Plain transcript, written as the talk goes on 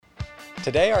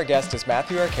Today our guest is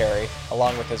Matthew Arcari,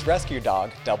 along with his rescue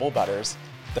dog, Double Butters,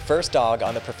 the first dog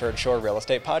on the Preferred Shore Real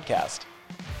Estate podcast.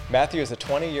 Matthew is a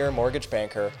 20-year mortgage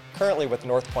banker, currently with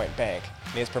North Point Bank,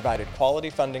 and he has provided quality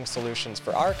funding solutions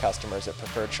for our customers at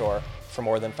Preferred Shore for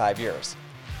more than 5 years.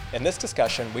 In this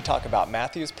discussion, we talk about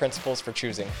Matthew's principles for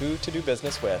choosing who to do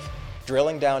business with,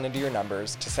 drilling down into your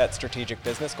numbers to set strategic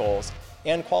business goals,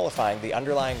 and qualifying the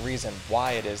underlying reason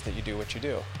why it is that you do what you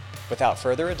do. Without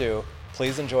further ado,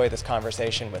 please enjoy this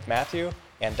conversation with Matthew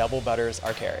and Double Butters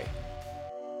Arcari.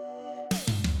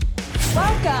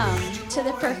 Welcome to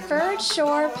the Preferred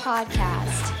Shore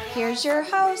podcast. Here's your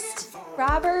host,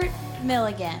 Robert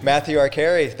Milligan. Matthew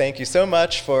Arcari, thank you so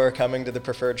much for coming to the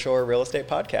Preferred Shore Real Estate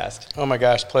podcast. Oh my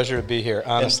gosh, pleasure to be here,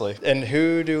 honestly. And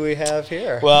who do we have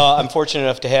here? Well, I'm fortunate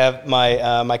enough to have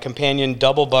my companion,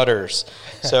 Double Butters.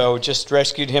 So just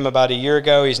rescued him about a year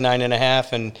ago. He's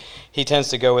 9.5, and he tends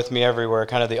to go with me everywhere,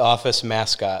 kind of the office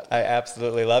mascot. I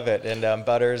absolutely love it. And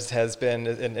Butters has been,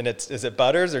 and is it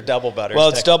Butters or Double Butters? Well,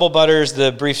 it's Double Butters.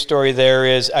 The brief story there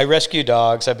is I rescue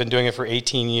dogs. I've been doing it for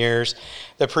 18 years.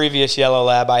 The previous yellow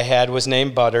lab I had was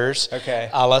named Butters, okay,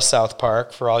 a la South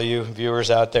Park, for all you viewers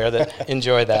out there that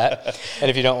enjoy that. And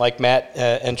if you don't like Matt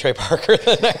and Trey Parker,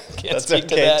 then I can't That's speak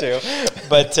okay to that. Too.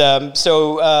 But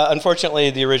unfortunately,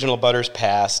 the original Butters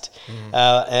passed.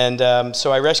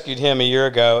 So I rescued him a year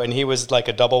ago, and he was like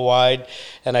a double wide,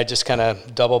 and I just kind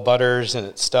of double Butters, and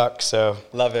it stuck. So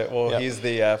love it. Well, yep. He's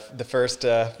the first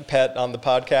pet on the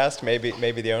podcast,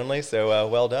 maybe the only. So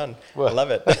well done. Well, I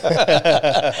love it.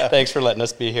 Thanks for letting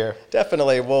us be here.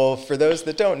 Definitely. Well, for those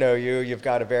that don't know you, you've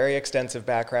got a very extensive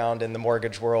background in the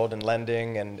mortgage world and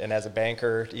lending, and as a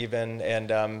banker even, and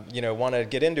want to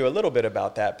get into a little bit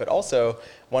about that. But also,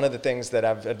 one of the things that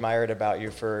I've admired about you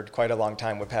for quite a long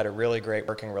time, we've had a really great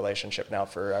working relationship now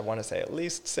for, I want to say, at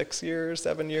least 6 years,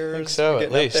 7 years. I think so,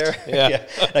 at least. There. Yeah.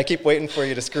 And I keep waiting for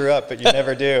you to screw up, but you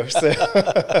never do. So.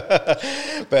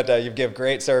 But you give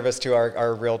great service to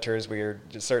our realtors. We are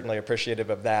certainly appreciative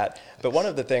of that. But one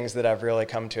of the things that I've really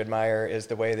come to admire is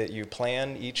the way that you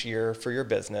plan each year for your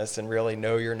business and really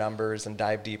know your numbers and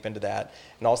dive deep into that.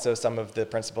 And also some of the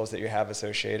principles that you have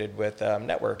associated with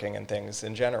networking and things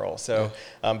in general. So,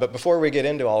 but before we get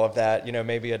into all of that,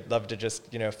 maybe I'd love to just,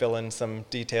 fill in some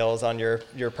details on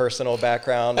your personal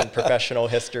background and professional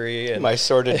history. And my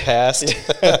sordid past.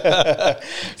 So,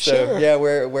 sure. Yeah,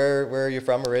 where are you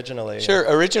from originally? Sure,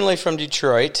 originally from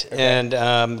Detroit, okay.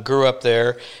 And grew up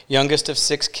there. Youngest of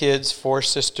 6 kids, 4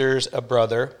 sisters, a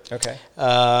brother. Okay.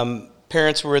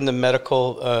 Parents were in the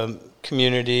medical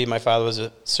community. My father was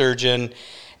a surgeon,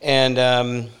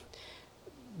 and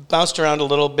bounced around a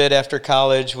little bit after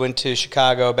college, went to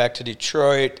Chicago, back to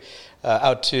Detroit,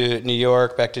 out to New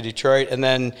York, back to Detroit, and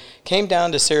then came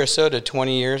down to Sarasota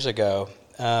 20 years ago.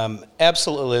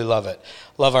 Absolutely love it.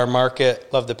 Love our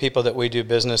market, love the people that we do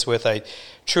business with. I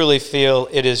truly feel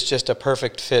it is just a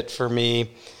perfect fit for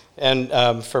me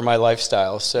and for my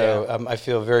lifestyle. So yeah. I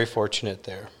feel very fortunate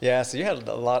there. Yeah, so you had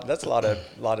a lot. That's a lot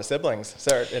of siblings.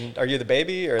 So, and are you the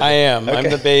baby? Or I am. Okay. I'm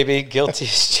the baby. Guilty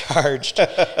as charged.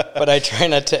 But I try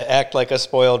not to act like a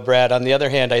spoiled brat. On the other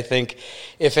hand, I think,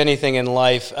 if anything in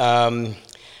life,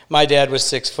 my dad was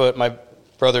 6 foot. My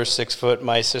brother's 6 foot.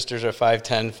 My sisters are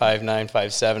 5'10", 5'9",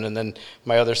 5'7", and then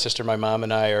my other sister, my mom,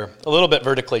 and I are a little bit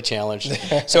vertically challenged.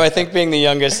 So I think being the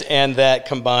youngest and that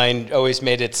combined always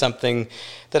made it something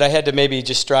that I had to maybe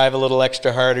just strive a little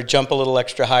extra hard or jump a little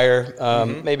extra higher,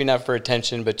 maybe not for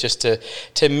attention, but just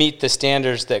to meet the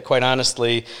standards that, quite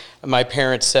honestly, my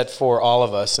parents set for all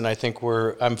of us. And I think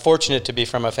I'm fortunate to be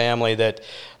from a family that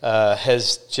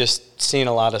has just seen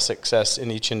a lot of success in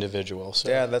each individual. So,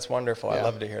 yeah, that's wonderful. Yeah. I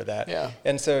love to hear that. Yeah.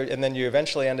 And then you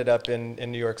eventually ended up in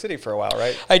New York City for a while,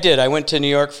 right? I did. I went to New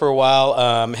York for a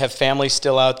while, have family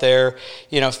still out there.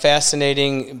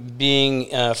 Fascinating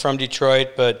being from Detroit,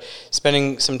 but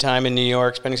spending some time in New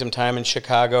York, spending some time in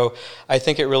Chicago. I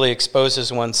think it really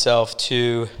exposes oneself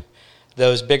to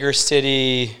those bigger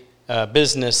city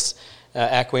business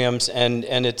acquisitions, and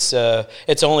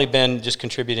it's only been just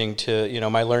contributing to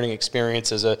my learning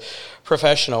experience as a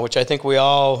professional, which I think we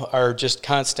all are just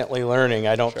constantly learning.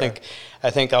 I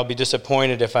think I'll be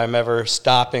disappointed if I'm ever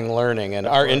stopping learning, and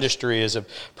our industry is a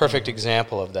perfect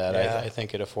example of that. Yeah. I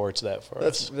think it affords that for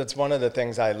us. That's one of the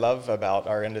things I love about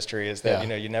our industry is that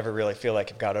you never really feel like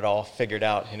you've got it all figured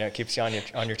out. It keeps you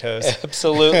on your toes.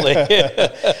 Absolutely.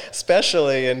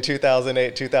 Especially in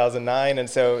 2008, 2009. And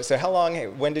so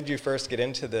when did you first get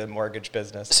into the mortgage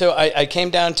business? So I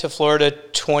came down to Florida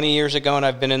 20 years ago, and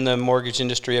I've been in the mortgage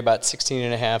industry about 16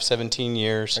 and a half, 17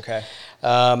 years. Okay.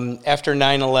 After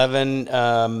 9/11,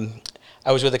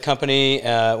 I was with a company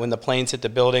when the planes hit the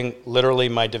building. Literally,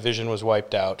 my division was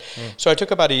wiped out. So I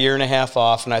took about a year and a half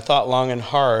off, and I thought long and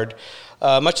hard,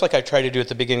 much like I try to do at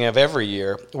the beginning of every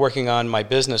year, working on my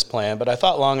business plan. But I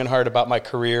thought long and hard about my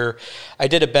career. I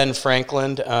did a Ben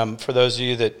Franklin. For those of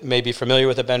you that may be familiar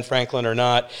with a Ben Franklin or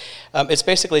not, it's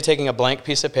basically taking a blank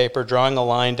piece of paper, drawing a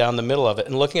line down the middle of it,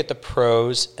 and looking at the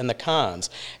pros and the cons,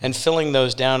 and filling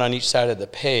those down on each side of the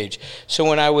page. So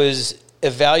when I was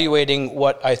evaluating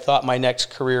what I thought my next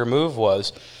career move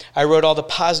was, I wrote all the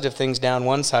positive things down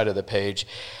one side of the page,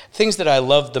 things that I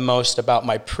loved the most about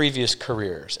my previous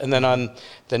careers. And then on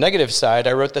the negative side,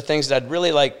 I wrote the things that I'd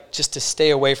really like just to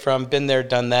stay away from, been there,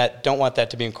 done that, don't want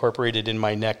that to be incorporated in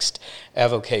my next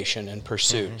avocation and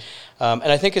pursuit. And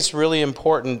I think it's really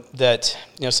important that,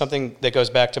 something that goes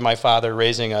back to my father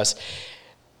raising us,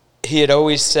 he had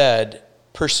always said,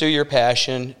 pursue your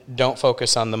passion, don't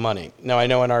focus on the money. Now, I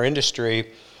know in our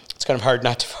industry, it's kind of hard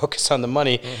not to focus on the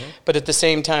money, but at the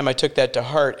same time, I took that to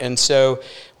heart. And so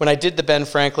when I did the Ben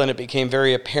Franklin, it became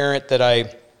very apparent that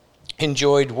I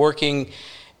enjoyed working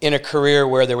in a career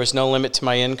where there was no limit to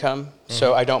my income.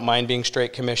 So I don't mind being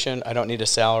straight commission. I don't need a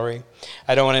salary.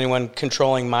 I don't want anyone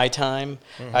controlling my time.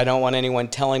 I don't want anyone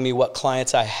telling me what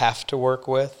clients I have to work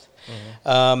with.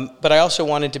 But I also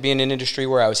wanted to be in an industry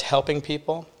where I was helping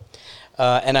people.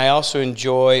 And I also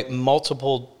enjoy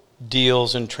multiple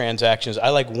deals and transactions. I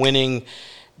like winning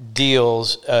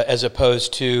deals as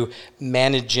opposed to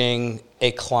managing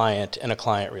a client and a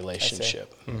client relationship.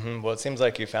 Well, it seems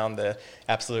like you found the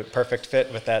absolute perfect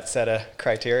fit with that set of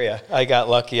criteria. I got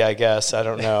lucky, I guess. I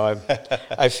don't know.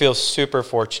 I feel super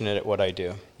fortunate at what I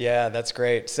do. Yeah, that's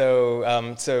great.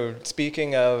 So, so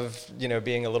speaking of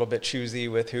being a little bit choosy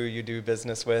with who you do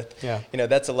business with,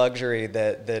 that's a luxury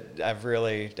that I've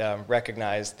really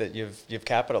recognized that you've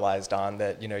capitalized on.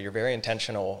 That you're very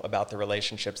intentional about the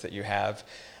relationships that you have.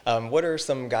 What are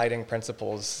some guiding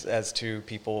principles as to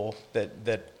people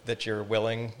that you're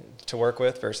willing to work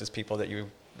with versus people that you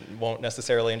won't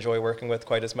necessarily enjoy working with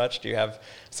quite as much? Do you have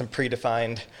some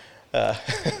predefined?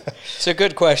 It's a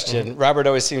good question. Robert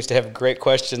always seems to have great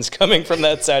questions coming from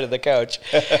that side of the couch.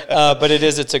 But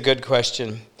it's a good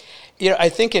question. I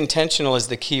think intentional is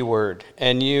the key word.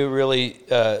 And you really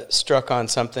struck on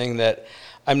something that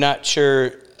I'm not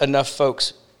sure enough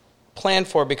folks plan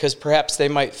for, because perhaps they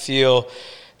might feel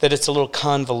that it's a little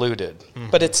convoluted,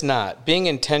 but it's not. Being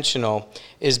intentional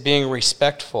is being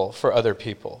respectful for other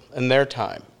people and their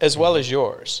time, as well as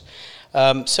yours.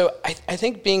 So I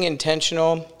think being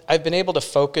intentional, I've been able to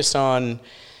focus on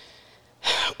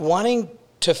wanting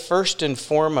to first and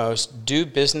foremost do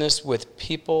business with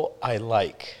people I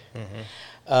like.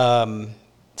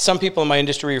 Some people in my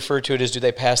industry refer to it as, do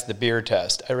they pass the beer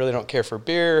test? I really don't care for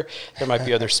beer. There might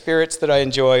be other spirits that I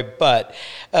enjoy, but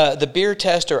the beer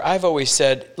test, or I've always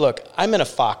said, look, I'm in a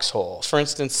foxhole. For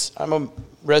instance, I'm a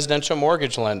residential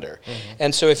mortgage lender.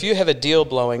 And so if you have a deal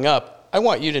blowing up, I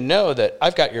want you to know that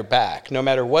I've got your back no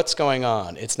matter what's going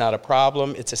on. It's not a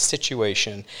problem, it's a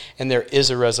situation, and there is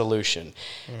a resolution.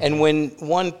 And when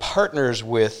one partners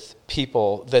with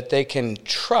people that they can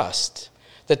trust,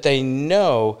 that they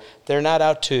know they're not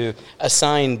out to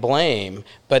assign blame,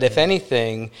 but if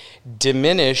anything,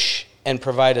 diminish and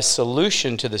provide a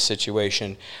solution to the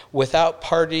situation without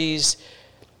parties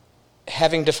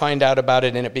having to find out about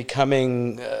it and it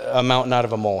becoming a mountain out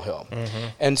of a molehill.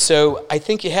 And so I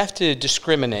think you have to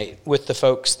discriminate with the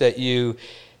folks that you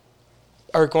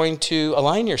are going to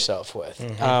align yourself with.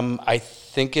 I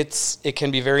think it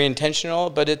can be very intentional,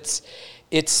 but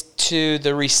it's to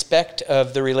the respect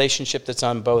of the relationship that's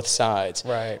on both sides.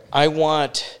 Right. I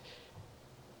want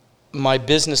my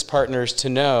business partners to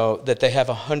know that they have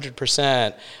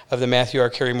 100% of the Matthew R.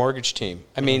 Carey mortgage team.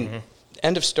 I mean,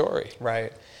 end of story.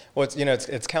 Right. Well, it's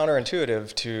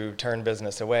counterintuitive to turn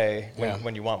business away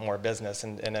when you want more business,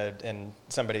 and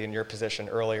somebody in your position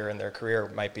earlier in their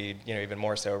career might be even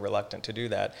more so reluctant to do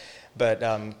that. But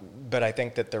I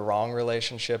think that the wrong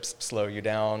relationships slow you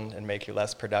down and make you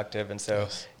less productive, and so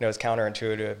as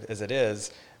counterintuitive as it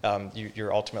is,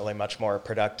 you're ultimately much more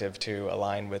productive to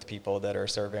align with people that are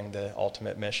serving the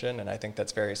ultimate mission, and I think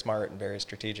that's very smart and very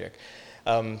strategic.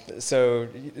 So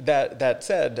that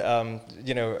said,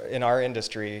 in our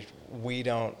industry, we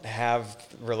don't have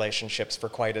relationships for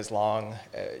quite as long,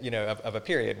 of a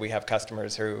period. We have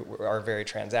customers who are very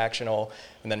transactional,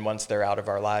 and then once they're out of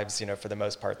our lives, for the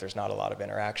most part, there's not a lot of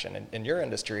interaction. In your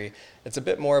industry, it's a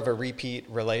bit more of a repeat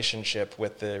relationship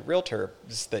with the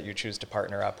realtors that you choose to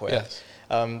partner up with. Yes.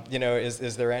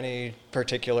 Is there any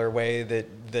particular way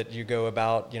that you go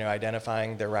about,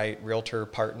 identifying the right realtor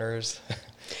partners?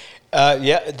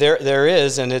 Yeah, there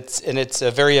is, and it's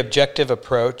a very objective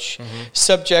approach. Mm-hmm.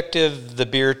 Subjective, the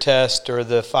beer test or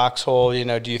the foxhole.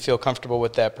 Do you feel comfortable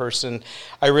with that person?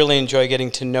 I really enjoy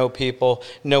getting to know people,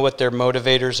 know what their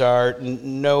motivators are,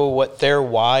 know what their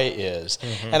why is,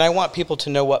 mm-hmm. and I want people to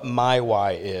know what my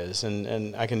why is,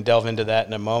 and I can delve into that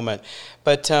in a moment.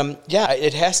 But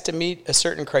it has to meet a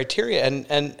certain criteria,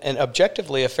 and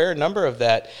objectively, a fair number of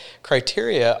that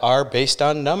criteria are based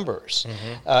on numbers.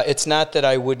 Mm-hmm. It's not that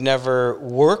I would never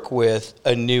work with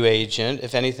a new agent.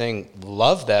 If anything,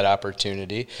 love that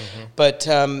opportunity. Mm-hmm. But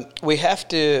we have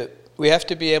to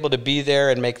be able to be there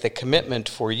and make the commitment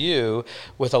for you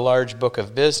with a large book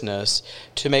of business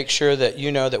to make sure that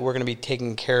you know that we're going to be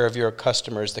taking care of your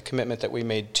customers, the commitment that we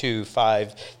made 2,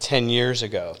 5, 10 years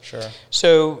ago. Sure.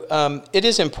 So it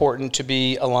is important to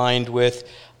be aligned with,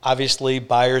 obviously,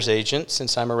 buyer's agent.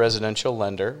 Since I'm a residential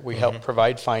lender, we mm-hmm. help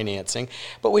provide financing,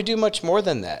 but we do much more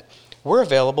than that. We're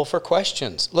available for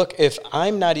questions. Look, if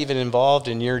I'm not even involved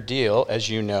in your deal,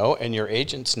 as you know, and your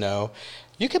agents know,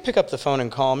 you can pick up the phone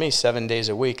and call me 7 days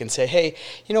a week and say, hey,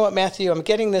 you know what, Matthew, I'm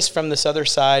getting this from this other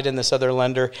side and this other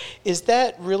lender. Is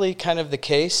that really kind of the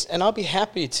case? And I'll be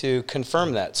happy to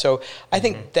confirm that. So I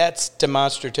think mm-hmm. that's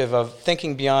demonstrative of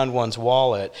thinking beyond one's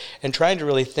wallet and trying to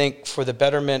really think for the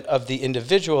betterment of the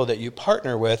individual that you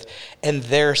partner with and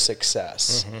their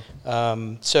success.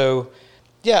 Mm-hmm.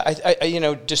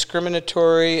 I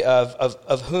discriminatory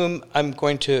of whom I'm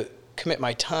going to commit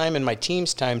my time and my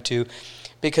team's time to,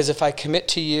 because if I commit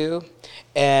to you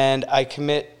and I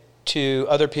commit to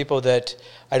other people that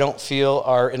I don't feel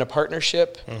are in a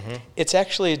partnership, mm-hmm. it's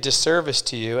actually a disservice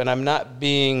to you, and I'm not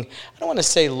being, I don't want to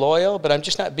say loyal, but I'm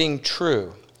just not being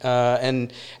true.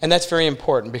 And that's very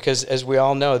important because, as we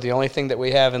all know, the only thing that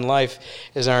we have in life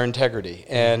is our integrity.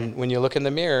 And mm-hmm. when you look in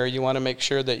the mirror, you want to make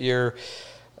sure that you're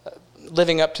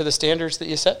living up to the standards that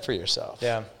you set for yourself.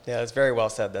 Yeah, that's very well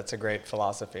said. That's a great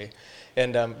philosophy.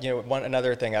 And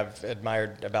another thing I've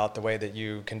admired about the way that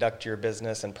you conduct your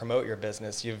business and promote your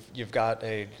business, you've got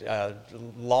a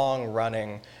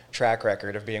long-running track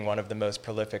record of being one of the most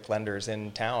prolific lenders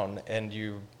in town, and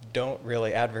you don't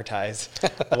really advertise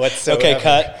whatsoever. Okay,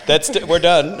 cut. We're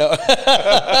done. No.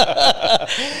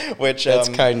 Which that's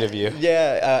kind of you.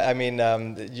 Yeah,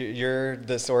 you're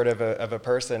the sort of a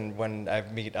person when I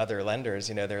meet other lenders,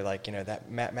 they're like, that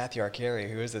Matthew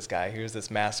Arcari, who is this guy? Who is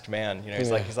this masked man?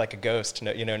 He's like a ghost.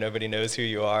 Nobody knows who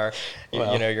you are.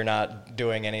 You're not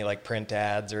doing any like print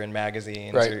ads or in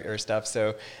magazines right. or stuff.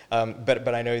 So,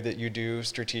 but I know that you do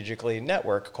strategically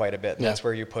network quite a bit. And that's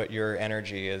where you put your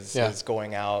energy is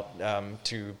going out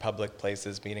to public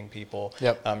places, meeting people.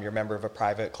 Yep. You're a member of a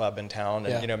private club in town,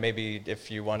 and maybe if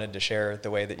you wanted to share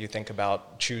the way that you think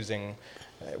about choosing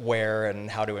where and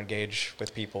how to engage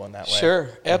with people in that way. Sure,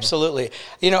 mm-hmm. absolutely.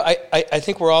 I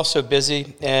think we're all so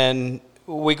busy, and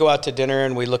we go out to dinner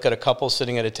and we look at a couple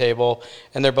sitting at a table,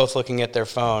 and they're both looking at their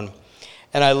phone.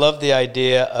 And I love the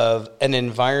idea of an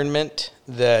environment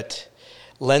that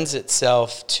lends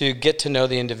itself to get to know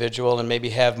the individual and maybe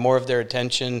have more of their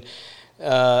attention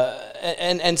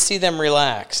and see them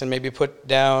relax and maybe put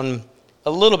down a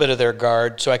little bit of their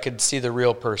guard so I could see the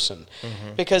real person.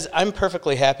 Mm-hmm. Because I'm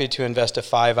perfectly happy to invest a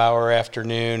 5-hour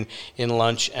afternoon in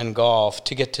lunch and golf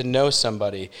to get to know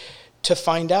somebody, to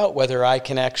find out whether I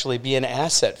can actually be an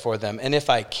asset for them. And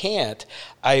if I can't,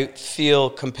 I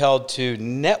feel compelled to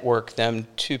network them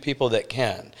to people that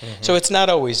can. Mm-hmm. So it's not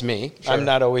always me. Sure. I'm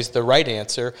not always the right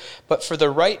answer. But for the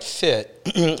right fit,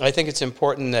 I think it's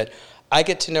important that I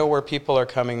get to know where people are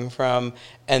coming from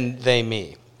and they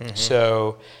me. Mm-hmm.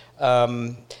 So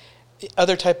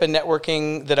other type of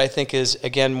networking that I think is,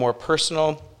 again, more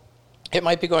personal, it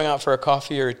might be going out for a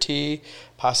coffee or a tea,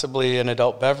 possibly an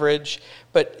adult beverage,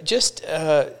 but just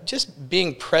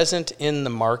being present in the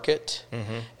market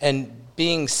mm-hmm. and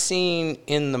being seen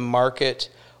in the market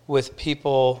with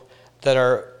people that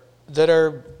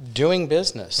are doing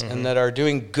business mm-hmm. and that are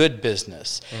doing good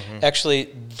business. Mm-hmm.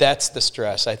 Actually, that's the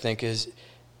stress, I think, is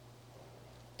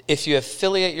if you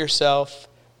affiliate yourself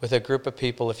with a group of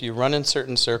people, if you run in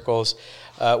certain circles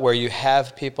where you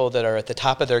have people that are at the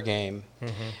top of their game,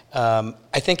 mm-hmm.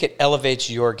 I think it elevates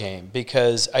your game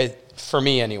because, for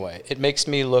me anyway, it makes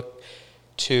me look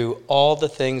to all the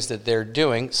things that they're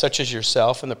doing, such as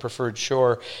yourself and the Preferred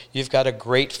Shore. You've got a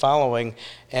great following,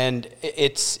 And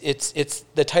it's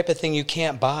the type of thing you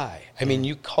can't buy. I mean,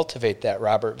 you cultivate that,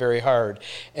 Robert, very hard.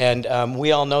 And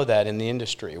we all know that in the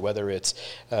industry, whether it's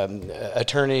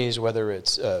attorneys, whether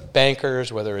it's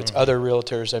bankers, whether it's other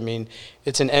realtors. I mean,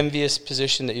 it's an envious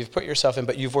position that you've put yourself in,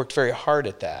 but you've worked very hard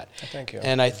at that. Thank you.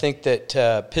 And I think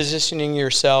that positioning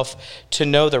yourself to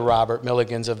know the Robert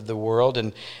Milligans of the world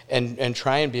and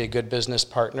try and be a good business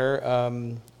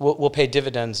partner will pay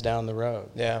dividends down the road.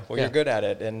 Yeah, well, you're good at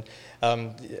it. And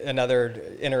another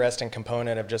interesting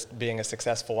component of just being a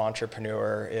successful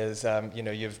entrepreneur is,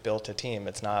 you've built a team.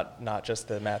 It's not just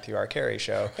the Matthew R. Carey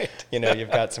show. Right.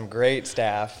 You've got some great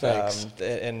staff. Thanks.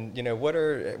 What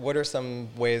are some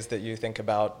ways that you think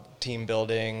about team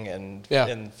building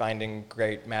and finding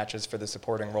great matches for the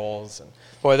supporting roles?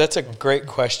 Boy, that's a great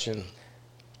question,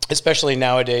 especially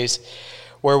nowadays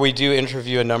where we do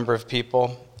interview a number of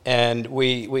people. And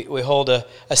we hold a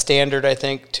standard, I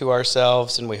think, to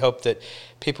ourselves, and we hope that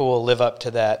people will live up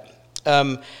to that.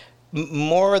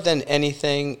 More than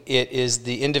anything, it is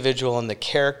the individual and the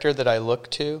character that I look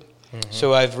to. Mm-hmm.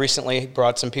 So I've recently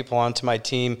brought some people onto my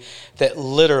team that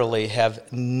literally have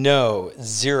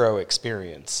zero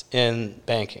experience in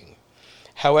banking.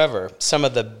 However, some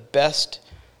of the best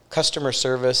customer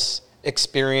service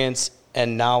experience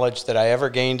and knowledge that I ever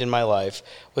gained in my life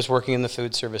was working in the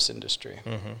food service industry.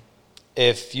 Mm-hmm.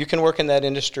 If you can work in that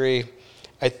industry,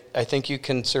 I think you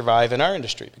can survive in our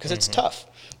industry because it's tough.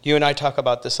 You and I talk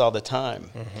about this all the time.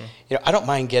 Mm-hmm. I don't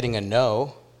mind getting a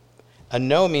no. A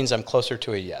no means I'm closer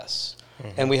to a yes,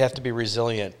 and we have to be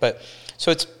resilient. But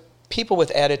so it's people with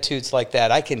attitudes like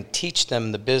that. I can teach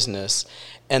them the business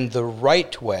and the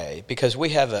right way because we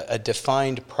have a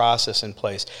defined process in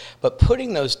place. But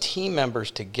putting those team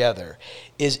members together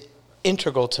is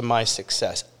integral to my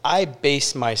success. I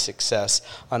base my success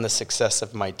on the success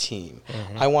of my team.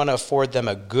 Mm-hmm. I want to afford them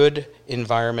a good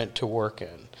environment to work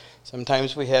in.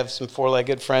 Sometimes we have some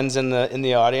four-legged friends in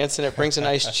the audience, and it brings a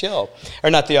nice chill. Or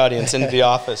not the audience, in the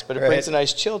office, but it brings a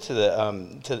nice chill to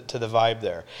the vibe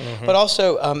there. Mm-hmm. But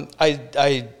also,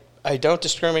 I don't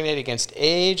discriminate against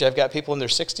age. I've got people in their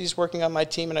 60s working on my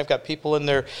team, and I've got people in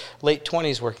their late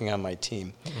 20s working on my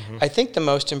team. Mm-hmm. I think the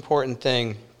most important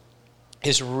thing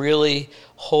is really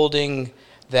holding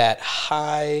that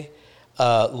high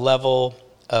level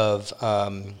of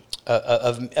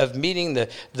meeting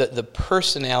the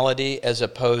personality as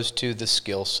opposed to the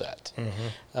skill set.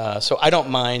 Mm-hmm. So I don't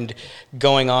mind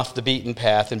going off the beaten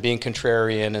path and being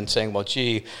contrarian and saying, well,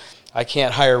 gee, I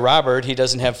can't hire Robert. He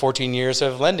doesn't have 14 years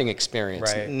of lending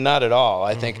experience. Right. Not at all.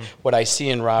 I think what I see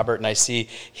in Robert and I see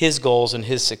his goals and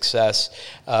his success,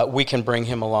 we can bring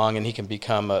him along and he can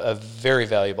become a very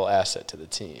valuable asset to the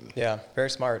team. Yeah, very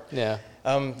smart. Yeah.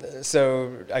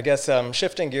 So I guess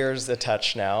shifting gears a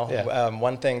touch now,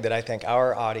 one thing that I think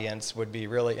our audience would be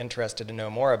really interested to know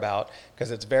more about,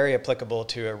 because it's very applicable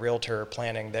to a realtor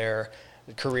planning their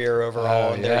career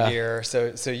overall in their year.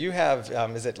 So you have,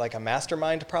 is it like a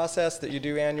mastermind process that you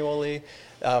do annually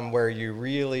where you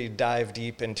really dive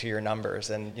deep into your numbers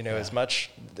and, as much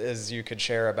as you could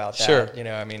share about that,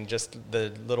 Sure. Just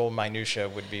the little minutia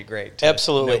would be great.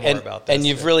 Absolutely. Know more about this. And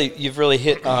you've really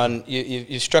hit on,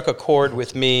 you struck a chord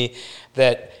with me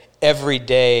that every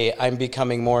day I'm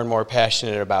becoming more and more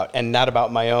passionate about, and not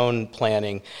about my own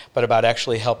planning, but about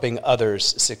actually helping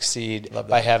others succeed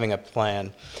by having a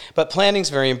plan. But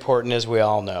planning's very important, as we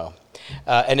all know.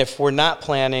 And if we're not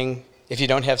planning, if you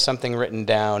don't have something written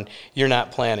down, you're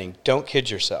not planning. Don't kid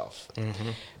yourself.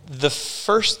 Mm-hmm. The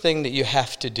first thing that you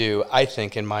have to do, I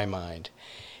think, in my mind,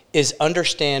 is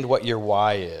understand what your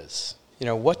why is.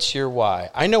 What's your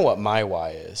why? I know what my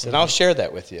why is, and I'll share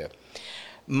that with you.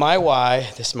 My why,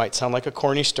 this might sound like a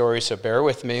corny story, so bear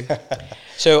with me.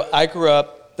 So I grew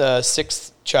up the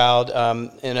sixth child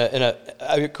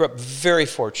I grew up very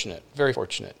fortunate.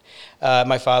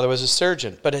 My father was a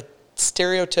surgeon, but a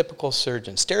stereotypical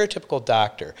surgeon, stereotypical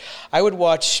doctor. I would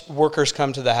watch workers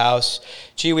come to the house.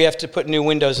 Gee, we have to put new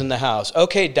windows in the house.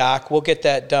 Okay, doc, we'll get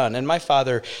that done. And my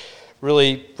father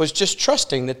really was just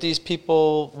trusting that these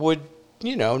people would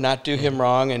not do him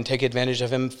wrong and take advantage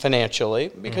of him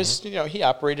financially because, he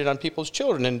operated on people's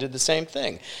children and did the same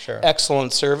thing. Sure.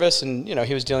 Excellent service, and,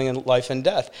 he was dealing in life and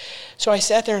death. So I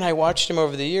sat there and I watched him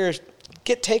over the years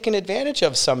get taken advantage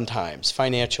of sometimes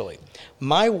financially.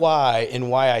 My why and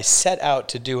why I set out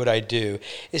to do what I do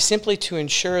is simply to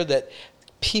ensure that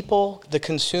people, the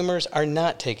consumers, are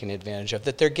not taken advantage of,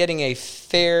 that they're getting a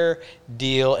fair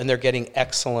deal and they're getting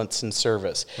excellence in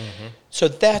service. Mm-hmm. So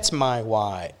that's my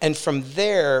why. And from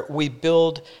there, we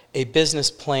build a business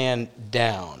plan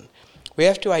down. we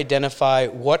have to identify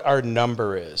what our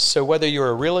number is. So whether you're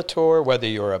a realtor, whether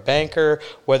you're a banker,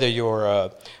 whether you're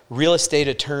a real estate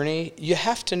attorney, you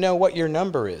have to know what your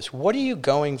number is. What are you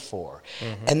going for?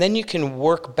 And then you can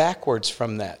work backwards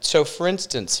from that. So for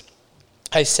instance,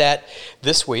 I sat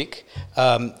this week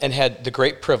and had the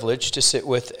great privilege to sit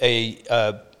with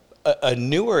a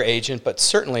newer agent, but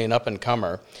certainly an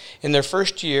up-and-comer. In their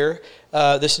first year,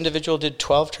 this individual did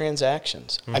 12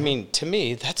 transactions. I mean, to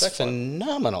me, that's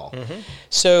phenomenal.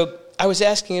 So I was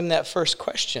asking him that first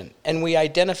question, and we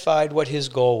identified what his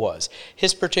goal was.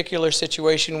 His particular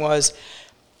situation was,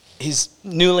 he's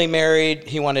newly married.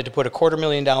 He wanted to put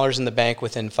 $250,000 in the bank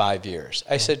within 5 years.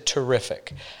 I said,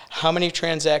 terrific. How many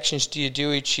transactions do you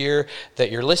do each year that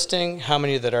you're listing? How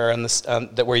many that are on the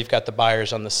that where you've got the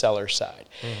buyers on the seller side?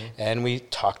 And we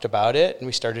talked about it, and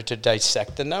we started to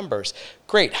dissect the numbers.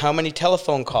 Great. How many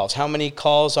telephone calls? How many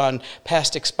calls on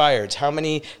past expireds? How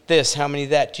many this? How many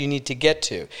that do you need to get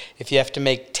to? If you have to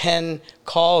make 10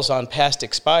 calls on past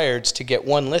expireds to get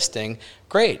one listing,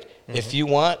 great. If you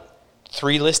want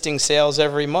 3 listing sales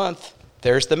every month,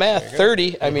 there's the math,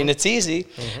 30. I mean, it's easy.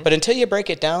 But until you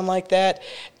break it down like that,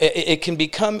 it can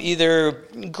become either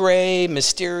gray,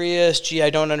 mysterious, gee, I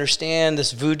don't understand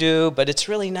this voodoo, but it's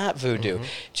really not voodoo.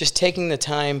 Just taking the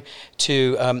time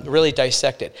to really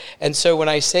dissect it. And so when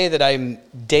I say that I'm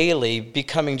daily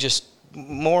becoming just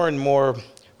more and more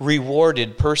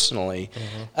rewarded personally,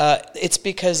 it's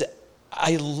because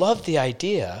I love the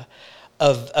idea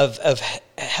of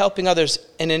helping others,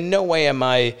 and in no way am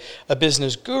I a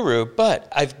business guru, but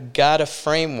I've got a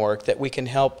framework that we can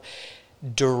help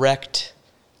direct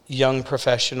young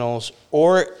professionals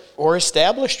or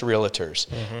established realtors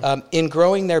in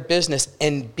growing their business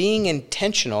and being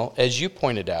intentional, as you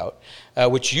pointed out,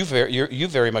 which you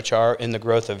very much are in the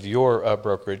growth of your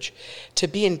brokerage, to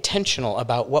be intentional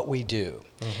about what we do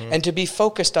and to be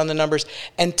focused on the numbers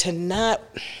and to not...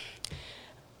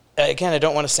 Again, I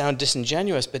don't want to sound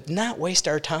disingenuous, but not waste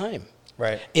our time.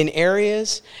 In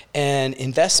areas and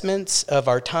investments of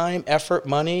our time, effort,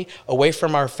 money, away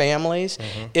from our families,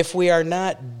 if we are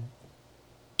not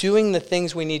doing the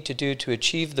things we need to do to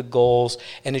achieve the goals,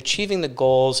 and achieving the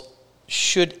goals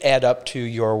should add up to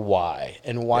your why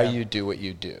and why you do what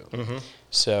you do.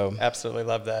 So absolutely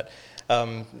love that.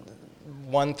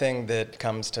 One thing that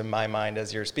comes to my mind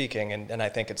as you're speaking, and I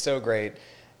think it's so great,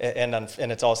 and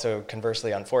it's also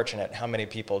conversely unfortunate how many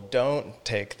people don't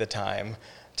take the time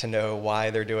to know why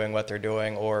they're doing what they're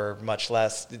doing, or much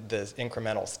less the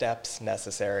incremental steps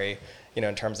necessary,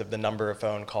 in terms of the number of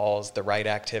phone calls, the right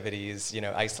activities,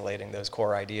 isolating those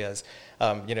core ideas.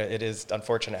 It is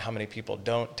unfortunate how many people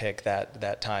don't take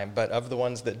that time, but of the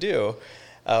ones that do,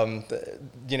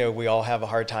 we all have a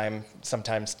hard time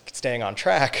sometimes staying on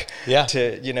track.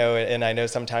 And I know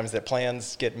sometimes that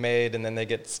plans get made and then they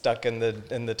get stuck in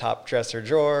the top dresser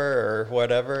drawer or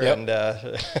whatever, and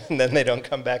then they don't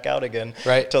come back out again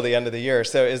till the end of the year.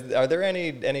 So are there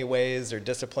any ways or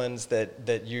disciplines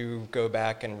that you go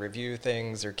back and review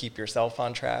things or keep yourself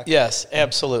on track? Yes,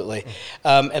 absolutely.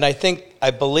 And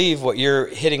I believe what you're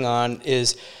hitting on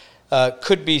is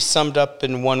could be summed up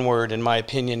in one word, in my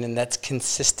opinion, and that's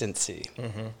consistency.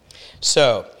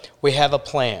 So we have a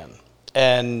plan,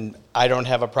 and I don't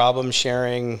have a problem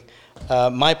sharing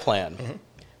my plan.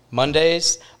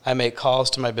 Mondays, I make calls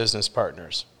to my business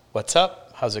partners. What's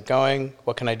up? How's it going?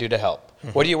 What can I do to help?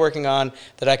 What are you working on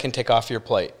that I can take off your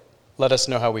plate? Let us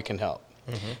know how we can help.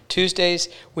 Tuesdays,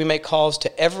 we make calls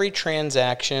to every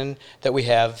transaction that we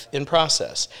have in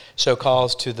process. So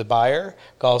calls to the buyer,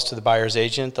 calls to the buyer's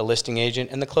agent, the listing agent,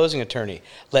 and the closing attorney.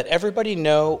 Let everybody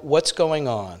know what's going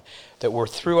on, that we're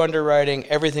through underwriting,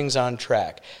 everything's on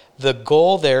track. The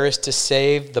goal there is to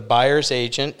save the buyer's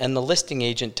agent and the listing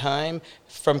agent time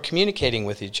from communicating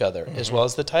with each other, as well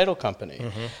as the title company.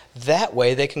 That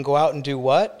way they can go out and do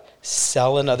what?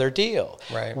 Sell another deal.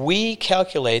 We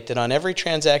calculate that on every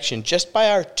transaction, just by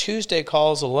our Tuesday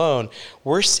calls alone,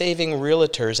 we're saving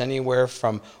realtors anywhere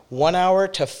from 1 hour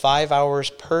to 5 hours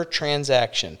per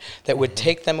transaction that would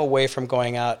take them away from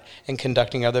going out and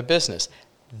conducting other business.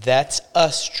 That's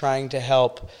us trying to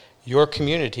help your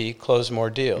community close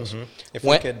more deals. If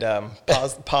we could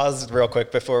pause real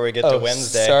quick before we get to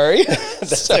Wednesday. Sorry.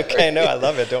 That's okay. No, I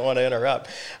love it. Don't want to interrupt.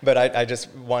 But I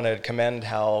just want to commend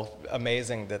how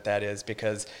amazing that is,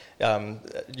 because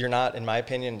you're not, in my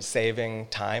opinion, saving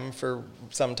time for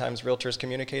sometimes realtors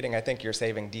communicating. I think you're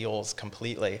saving deals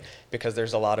completely, because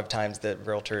there's a lot of times that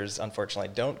realtors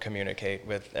unfortunately don't communicate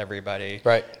with everybody.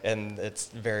 And it's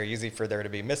very easy for there to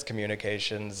be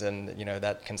miscommunications, and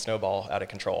that can snowball out of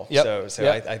control. So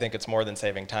I think it's more than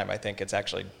saving time. I think it's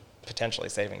actually potentially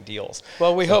saving deals.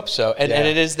 Well, we hope so. And Yeah.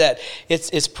 it is that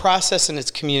it's process and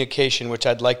it's communication, which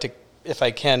I'd like to, if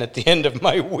I can, at the end of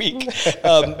my week,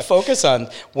 focus on.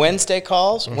 Wednesday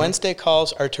calls. Wednesday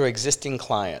calls are to existing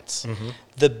clients.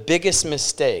 The biggest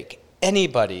mistake,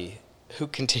 anybody who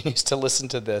continues to listen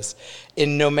to this,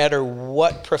 in no matter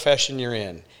what profession you're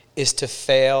in, is to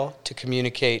fail to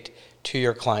communicate to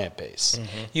your client base.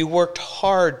 You worked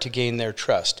hard to gain their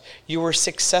trust. You were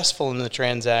successful in the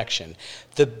transaction.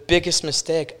 The biggest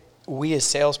mistake we as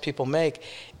salespeople make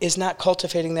is not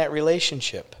cultivating that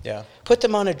relationship. Yeah. Put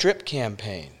them on a drip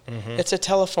campaign. It's a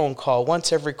telephone call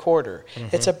once every quarter.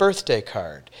 It's a birthday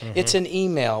card. It's an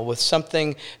email with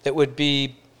something that would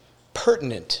be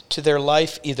pertinent to their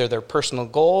life, either their personal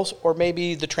goals or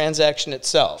maybe the transaction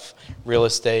itself, real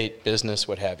estate, business,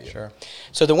 what have you. Sure.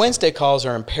 So the Wednesday calls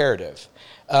are imperative.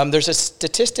 There's a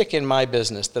statistic in my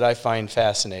business that I find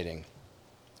fascinating.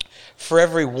 For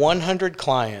every 100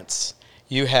 clients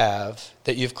you have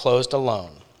that you've closed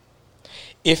alone,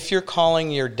 if you're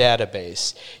calling your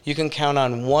database, you can count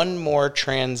on one more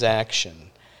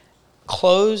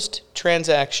closed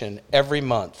transaction every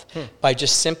month by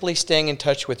just simply staying in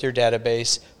touch with your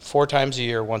database 4 times a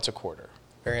year, once a quarter.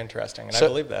 Very interesting, and So- I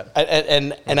believe that.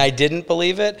 And I didn't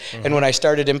believe it, and when I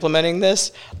started implementing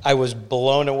this, I was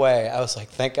blown away. I was like,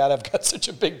 thank God I've got such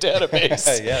a big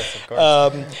database. Yes, of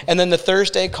course. And then the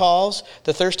Thursday calls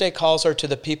are to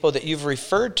the people that you've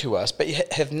referred to us, but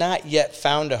have not yet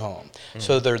found a home.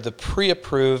 So they're the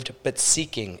pre-approved, but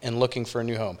seeking and looking for a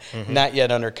new home, not yet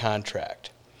under contract.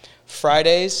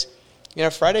 Fridays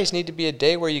need to be a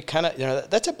day where you kind of,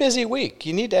 that's a busy week.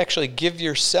 You need to actually give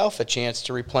yourself a chance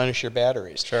to replenish your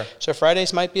batteries. Sure. So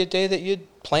Fridays might be a day that you'd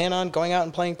plan on going out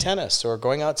and playing tennis or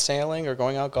going out sailing or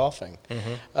going out golfing.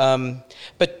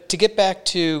 But to get back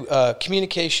to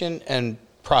communication and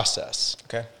process.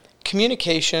 Okay.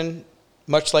 Communication,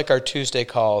 much like our Tuesday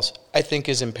calls, I think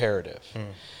is imperative.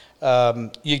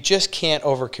 You just can't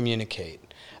over-communicate.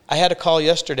 I had a call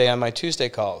yesterday on my Tuesday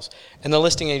calls, and the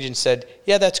listing agent said,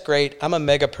 yeah, that's great. I'm a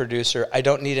mega producer. I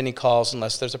don't need any calls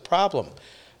unless there's a problem.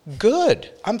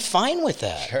 Good. I'm fine with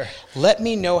that. Sure. Let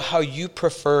me know how you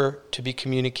prefer to be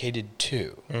communicated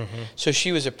to. So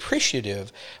she was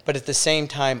appreciative, but at the same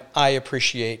time, I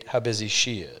appreciate how busy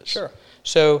she is. Sure.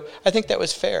 So I think that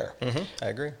was fair. I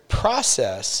agree.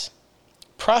 Process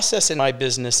in my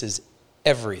business is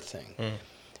everything.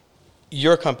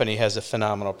 Your company has a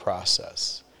phenomenal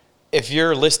process. If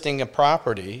you're listing a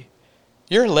property,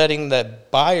 you're letting the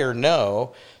buyer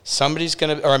know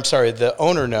the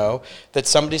owner know that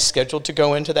somebody's scheduled to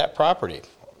go into that property.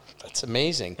 That's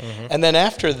amazing. And then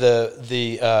after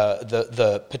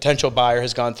the potential buyer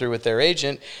has gone through with their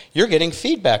agent, you're getting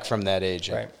feedback from that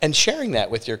agent and sharing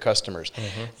that with your customers.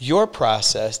 Your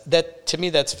process, to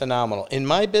me, that's phenomenal. In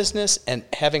my business, and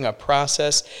having a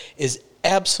process is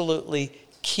absolutely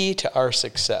key to our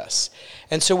success.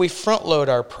 And so we front load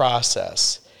our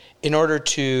process in order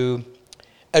to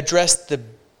address the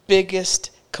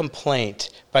biggest complaint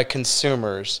by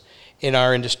consumers in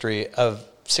our industry of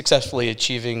successfully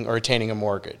achieving or attaining a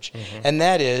mortgage. And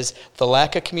that is the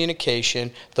lack of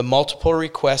communication, the multiple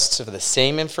requests of the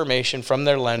same information from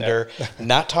their lender,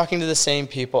 not talking to the same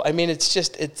people. I mean,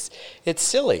 it's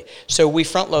silly. So we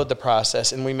front load the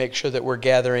process and we make sure that we're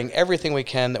gathering everything we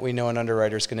can that we know an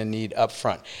underwriter is going to need up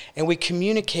front. And we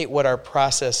communicate what our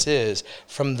process is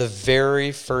from the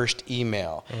very first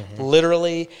email.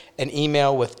 Literally an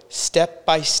email with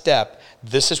step-by-step.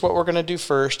 This is what we're going to do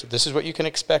first. This is what you can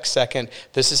expect second.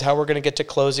 This is how we're going to get to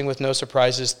closing with no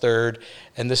surprises third.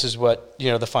 And this is what,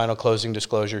 the final closing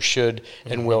disclosure should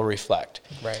and will reflect.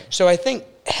 Right. So I think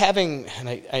having, and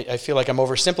I feel like I'm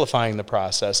oversimplifying the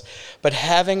process, but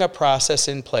having a process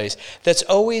in place that's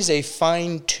always a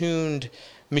fine-tuned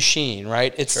machine,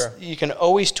 right? You can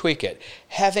always tweak it.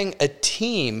 Having a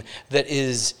team that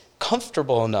is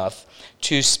comfortable enough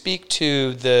to speak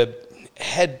to the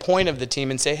head point of the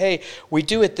team and say, hey, we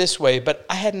do it this way, but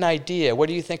I had an idea. What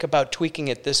do you think about tweaking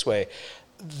it this way?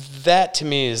 That, to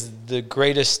me, is the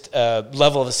greatest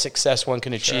level of success one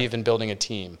can achieve in building a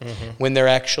team, when they're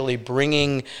actually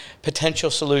bringing potential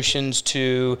solutions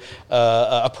to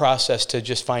a process to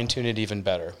just fine-tune it even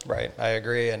better. Right, I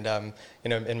agree. And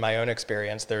in my own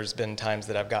experience, there's been times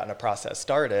that I've gotten a process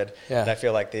started, and I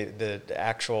feel like the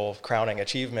actual crowning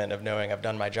achievement of knowing I've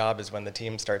done my job is when the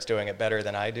team starts doing it better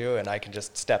than I do, and I can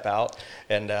just step out.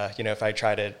 And if I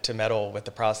try to meddle with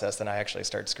the process, then I actually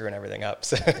start screwing everything up.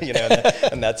 So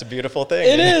and that's a beautiful thing.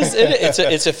 It is.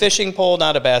 It's a fishing pole,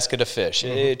 not a basket of fish.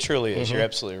 It truly is. You're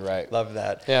absolutely right. Love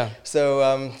that. Yeah.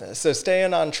 So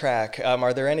staying on track,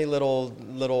 are there any little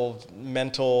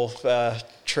mental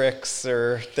tricks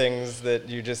or things that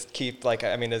you just keep, like,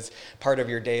 I mean, as part of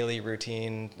your daily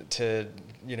routine to,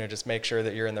 just make sure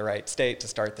that you're in the right state to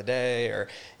start the day, or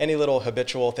any little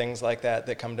habitual things like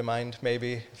that come to mind,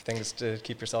 maybe, things to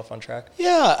keep yourself on track?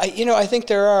 Yeah, I think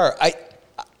there are.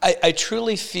 I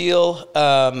truly feel,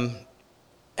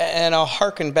 and I'll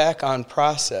hearken back on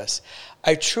process,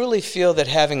 I truly feel that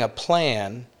having a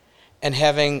plan and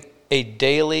having a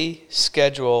daily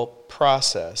schedule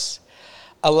process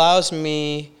allows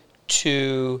me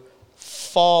to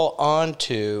fall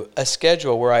onto a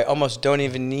schedule where I almost don't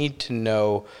even need to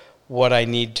know what I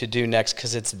need to do next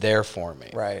because it's there for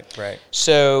me. Right.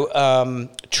 So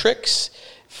tricks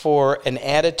for an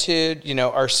attitude,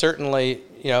 are certainly,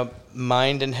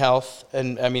 mind and health,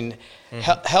 and I mean,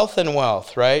 health and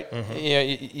wealth, right?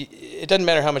 It doesn't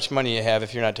matter how much money you have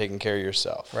if you're not taking care of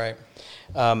yourself. Right.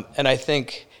 And I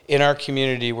think in our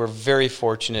community, we're very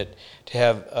fortunate to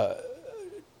have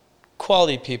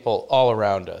quality people all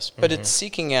around us. But it's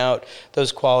seeking out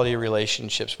those quality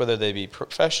relationships, whether they be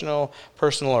professional,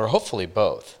 personal, or hopefully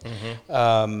both.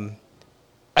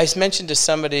 I mentioned to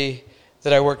somebody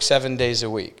that I work 7 days a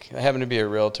week. I happen to be a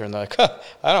realtor, and they're like,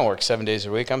 I don't work 7 days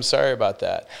a week. I'm sorry about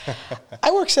that. I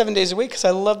work 7 days a week because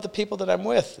I love the people that I'm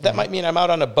with. That might mean I'm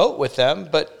out on a boat with them,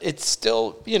 but it's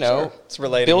still, Sure. It's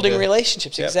building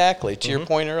relationships. Yep. Exactly, to your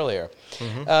point earlier.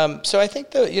 So I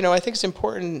think I think it's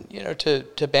important,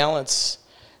 to balance,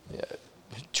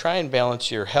 try and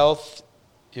balance your health,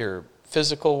 your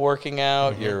physical working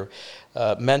out, your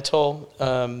mental,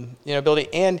 ability,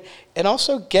 and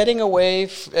also getting away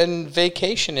and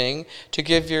vacationing to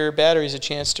give your batteries a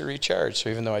chance to recharge. So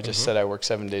even though I just said I work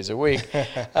 7 days a week,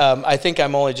 I think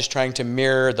I'm only just trying to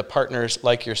mirror the partners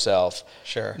like yourself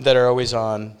that are always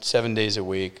on 7 days a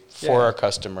week for our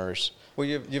customers. Well,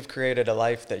 you've created a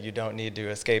life that you don't need to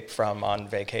escape from on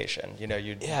vacation. You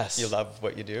love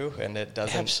what you do, and it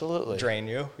doesn't drain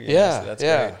you. So that's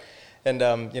great. And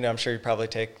I'm sure you probably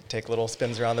take little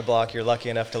spins around the block. You're lucky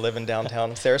enough to live in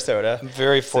downtown Sarasota. I'm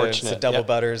very fortunate. So Double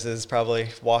Butters is probably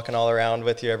walking all around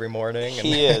with you every morning.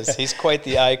 He is. He's quite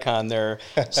the icon. There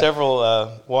are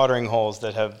several watering holes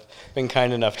that have been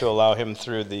kind enough to allow him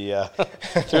through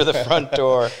the front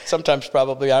door. Sometimes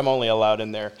probably I'm only allowed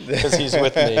in there because he's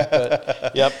with me.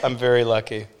 But yep, I'm very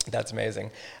lucky. That's amazing.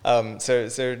 So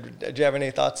do you have any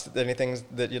thoughts, anything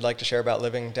that you'd like to share about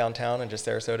living downtown and just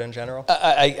Sarasota in general?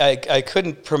 I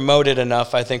couldn't promote it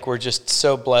enough. I think we're just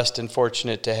so blessed and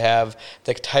fortunate to have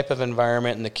the type of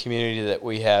environment and the community that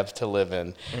we have to live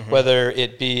in, whether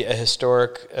it be a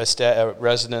historic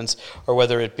residence or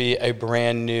whether it be a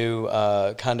brand new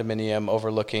condominium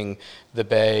overlooking the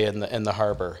bay and the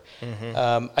harbor.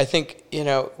 I think,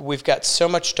 we've got so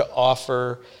much to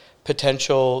offer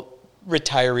potential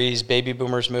retirees, baby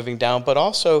boomers moving down, but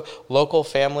also local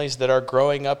families that are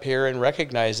growing up here and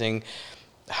recognizing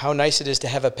how nice it is to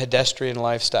have a pedestrian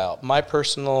lifestyle. My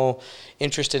personal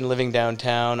interest in living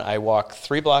downtown, I walk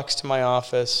 3 blocks to my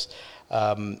office.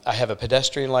 I have a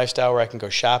pedestrian lifestyle where I can go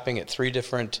shopping at 3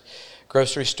 different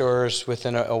grocery stores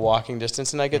within a walking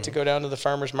distance, and I get to go down to the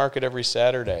farmer's market every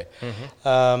Saturday.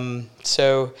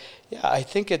 So yeah, I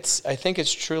think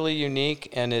it's truly unique,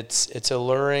 and it's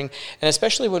alluring, and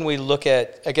especially when we look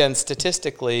at, again,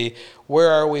 statistically, where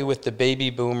are we with the baby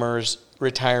boomers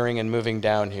retiring and moving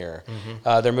down here?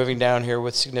 They're moving down here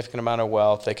with significant amount of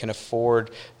wealth. They can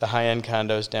afford the high-end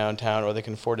condos downtown, or they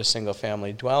can afford a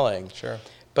single-family dwelling. Sure.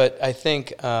 But I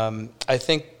think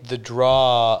the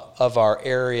draw of our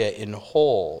area in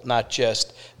whole, not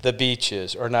just the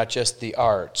beaches or not just the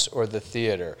arts or the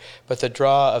theater, but the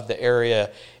draw of the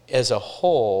area as a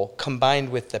whole, combined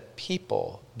with the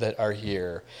people that are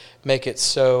here, make it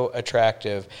so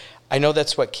attractive. I know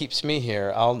that's what keeps me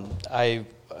here.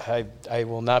 I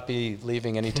will not be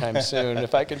leaving anytime soon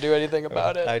if I can do anything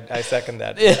about it. I second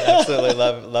that. Absolutely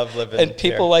love living and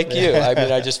people here. like you. I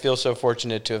mean, I just feel so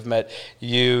fortunate to have met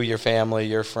you, your family,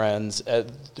 your friends,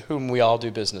 whom we all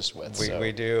do business with.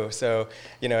 We do. So,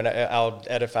 and I'll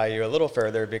edify you a little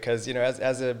further because,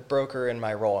 as a broker in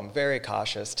my role, I'm very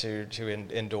cautious to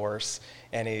endorse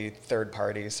any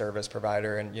third-party service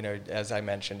provider. And, as I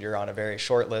mentioned, you're on a very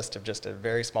short list of just a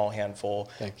very small handful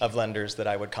of lenders that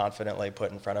I would confidently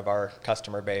put in front of our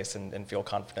customer base and feel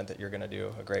confident that you're going to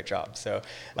do a great job. So,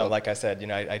 like I said,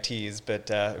 I tease,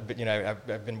 but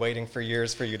I've been waiting for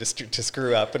years for you to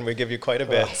screw up, and we give you quite a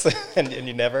bit, and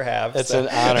you never have. It's an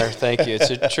honor. Thank you.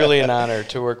 It's truly an honor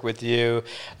to work with you,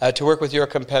 to work with your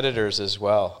competitors as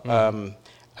well.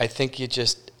 I think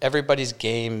everybody's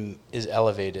game is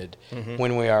elevated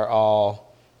when we are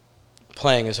all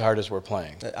playing as hard as we're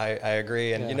playing. I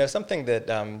agree. And, something that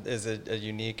is a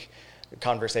unique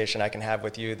conversation I can have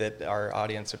with you that our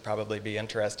audience would probably be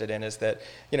interested in is that,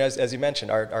 as you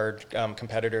mentioned, our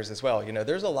competitors as well,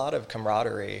 there's a lot of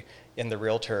camaraderie in the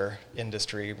realtor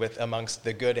industry amongst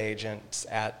the good agents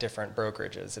at different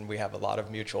brokerages, and we have a lot of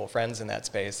mutual friends in that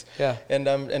space. Yeah. And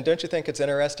don't you think it's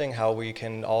interesting how we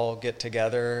can all get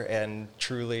together and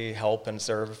truly help and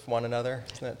serve one another?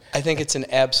 Isn't it? I think it's an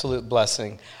absolute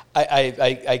blessing.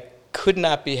 I could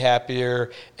not be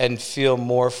happier and feel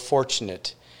more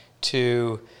fortunate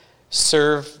to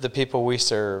serve the people we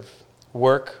serve,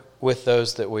 work with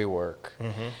those that we work.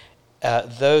 Mm-hmm.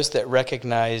 Those that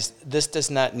recognize this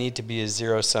does not need to be a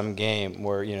zero-sum game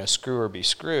where, screw or be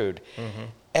screwed. Mm-hmm.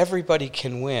 Everybody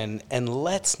can win, and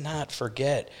let's not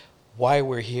forget why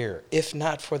we're here. If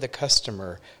not for the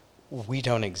customer, we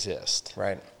don't exist.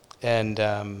 Right. And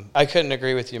I couldn't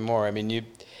agree with you more. I mean, you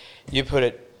put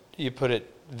it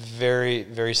very,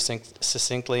 very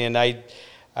succinctly, and I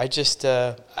just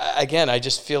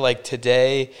feel like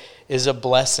today is a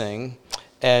blessing,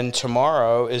 and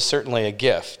tomorrow is certainly a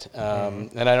gift.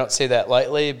 And I don't say that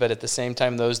lightly, but at the same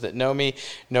time, those that know me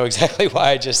know exactly why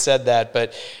I just said that.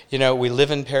 But we live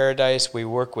in paradise. We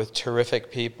work with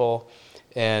terrific people,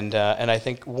 and I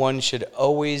think one should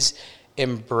always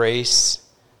embrace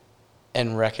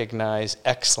and recognize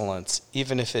excellence,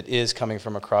 even if it is coming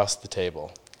from across the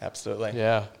table. Absolutely.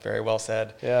 Yeah. Very well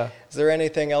said. Yeah. Is there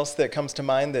anything else that comes to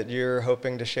mind that you're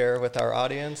hoping to share with our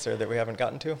audience or that we haven't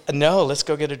gotten to? No, let's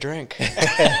go get a drink.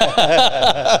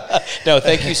 No,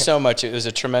 thank you so much. It was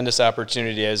a tremendous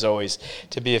opportunity, as always,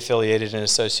 to be affiliated and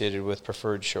associated with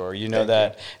Preferred Shore. You know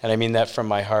that, and I mean that from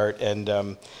my heart. And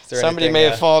somebody may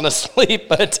have fallen asleep,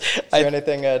 but... Is there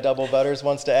anything Double Butters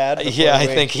wants to add? Yeah, I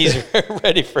think he's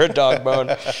ready for a dog bone.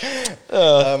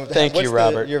 Thank you,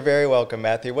 Robert. You're very welcome,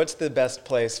 Matthew. What's the best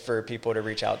place for people to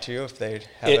reach out to you if they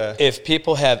have If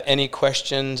people have any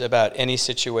questions about any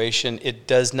situation, it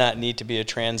does not need to be a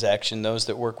transaction. Those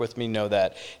that work with me know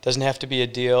that. It doesn't have to be a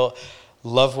deal.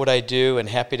 Love what I do and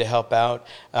happy to help out.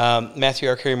 Matthew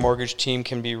R. Carey Mortgage Team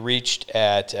can be reached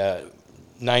at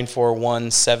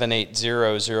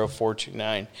 941-780-0429.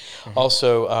 Mm-hmm.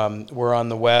 Also, we're on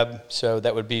the web, so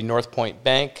that would be North Point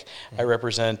Bank. Mm-hmm. I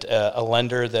represent a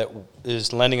lender that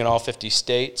is lending in all 50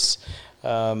 states.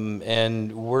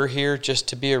 And we're here just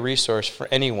to be a resource for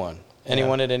anyone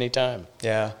at any time.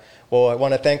 Yeah. Well, I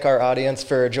want to thank our audience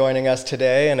for joining us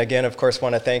today. And again, of course,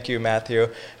 want to thank you, Matthew,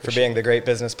 for being the great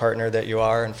business partner that you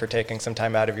are and for taking some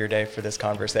time out of your day for this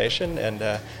conversation. And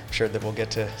I'm sure that we'll get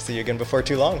to see you again before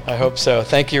too long. I hope so.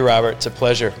 Thank you, Robert. It's a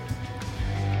pleasure.